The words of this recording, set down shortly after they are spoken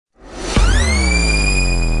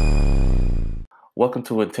Welcome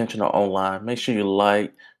to Intentional Online. Make sure you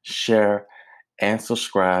like, share, and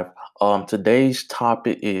subscribe. Today's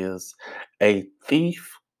topic is a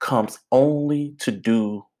thief comes only to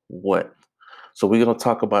do what? So we're going to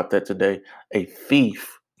talk about that today. A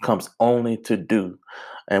thief comes only to do.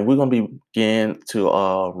 And we're going to begin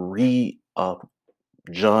to read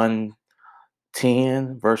John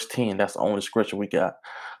 10, verse 10. That's the only scripture we got.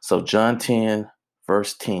 So John 10,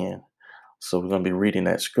 verse 10. So we're going to be reading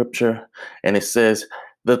that scripture. And it says,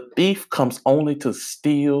 the thief comes only to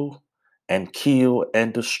steal and kill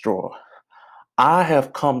and destroy. I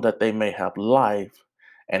have come that they may have life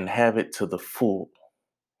and have it to the full.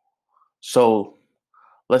 So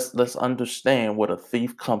let's understand what a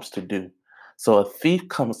thief comes to do. So a thief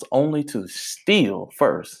comes only to steal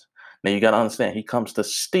first. Now you got to understand he comes to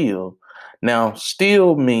steal. Now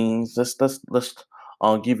steal means let's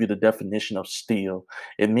give you the definition of steal.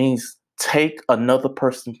 It means take another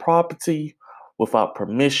person's property without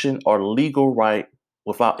permission or legal right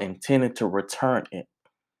without intending to return it.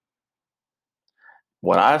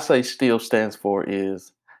 What I say steal stands for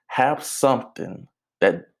is have something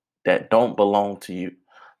that don't belong to you.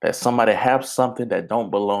 That somebody have something that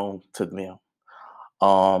don't belong to them.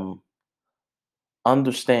 Um,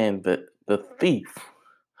 Understand that the thief,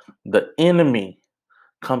 the enemy,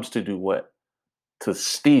 comes to do what? To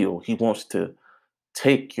steal. He wants to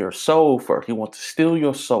take your soul first. He wants to steal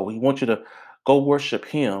your soul. He wants you to go worship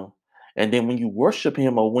him. And then when you worship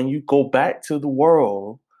him or when you go back to the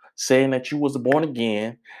world saying that you was born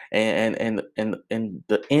again and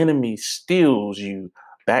the enemy steals you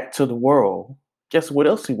back to the world, guess what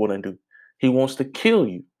else he want to do? He wants to kill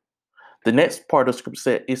you. The next part of the script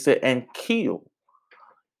said it said and kill.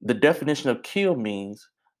 The definition of kill means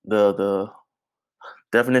the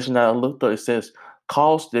definition that I looked up, it says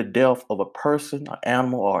cause the death of a person, an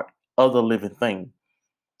animal, or other living thing.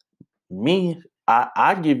 Me,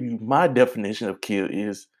 I give you my definition of kill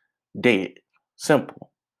is dead. Simple.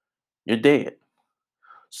 You're dead.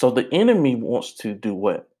 So the enemy wants to do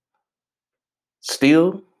what?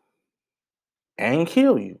 Steal and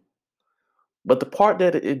kill you. But the part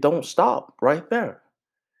that it don't stop right there.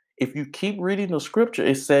 If you keep reading the scripture,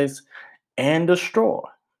 it says and destroy.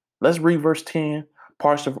 Let's read verse 10,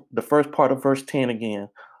 parts of the first part of verse 10 again.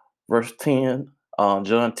 Verse 10,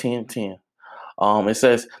 John 10, 10. It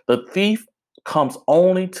says, the thief comes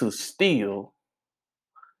only to steal.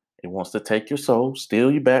 It wants to take your soul,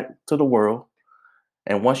 steal you back to the world.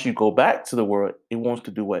 And once you go back to the world, it wants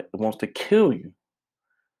to do what? It wants to kill you.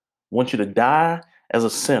 It wants you to die as a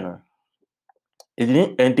sinner.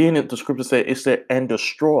 And then the scripture said, it said, and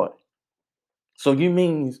destroy. So you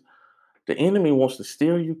means the enemy wants to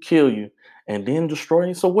steal you, kill you, and then destroy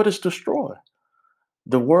you. So what is destroy?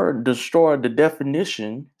 The word destroy, the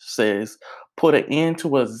definition says put an end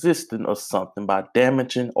to existence of something by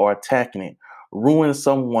damaging or attacking it, ruin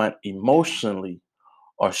someone emotionally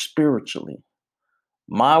or spiritually.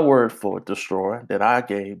 My word for destroy that I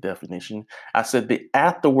gave definition, I said the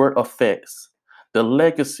afterward effects, the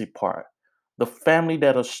legacy part, the family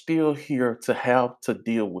that are still here to have to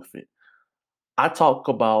deal with it. I talk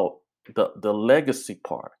about the legacy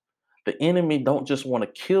part. The enemy don't just want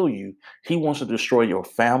to kill you. He wants to destroy your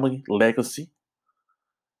family legacy.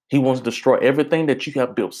 He wants to destroy everything that you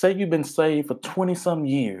have built. Say you've been saved for 20 some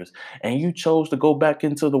years and you chose to go back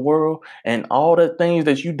into the world and all the things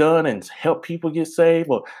that you done and help people get saved,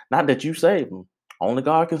 or not that you saved them, only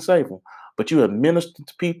God can save them, but you have ministered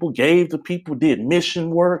to people, gave to people, did mission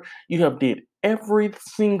work. You have did every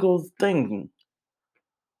single thing,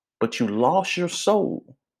 but you lost your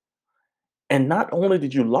soul. And not only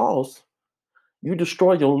did you lose, you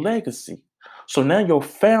destroy your legacy. So now your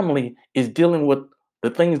family is dealing with the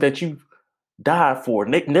things that you died for.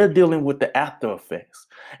 And they're dealing with the after effects.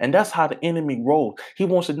 And that's how the enemy rolls. He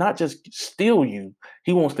wants to not just steal you,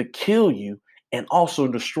 he wants to kill you and also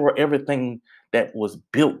destroy everything that was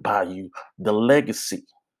built by you, the legacy.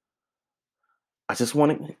 I just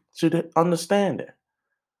wanted you to understand that.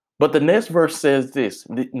 But the next verse says this.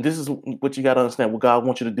 This is what you got to understand, what God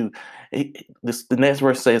wants you to do. The next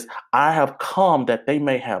verse says, I have come that they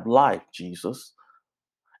may have life, Jesus,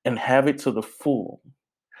 and have it to the full.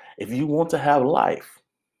 If you want to have life,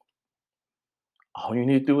 all you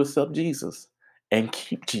need to do is accept Jesus and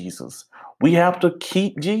keep Jesus. We have to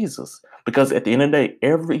keep Jesus because at the end of the day,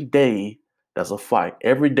 every day there's a fight.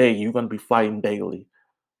 Every day you're going to be fighting daily.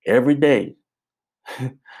 Every day.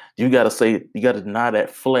 You got to say, you got to deny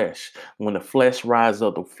that flesh. When the flesh rises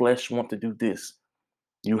up, the flesh want to do this.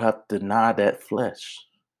 You have to deny that flesh.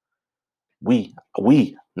 We,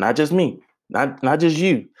 not just me, not just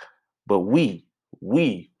you, but we,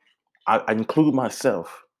 I include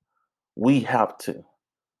myself. We have to.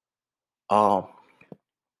 Um,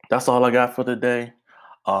 that's all I got for today.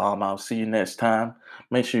 I'll see you next time.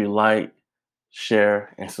 Make sure you like,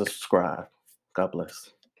 share, and subscribe. God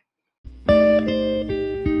bless.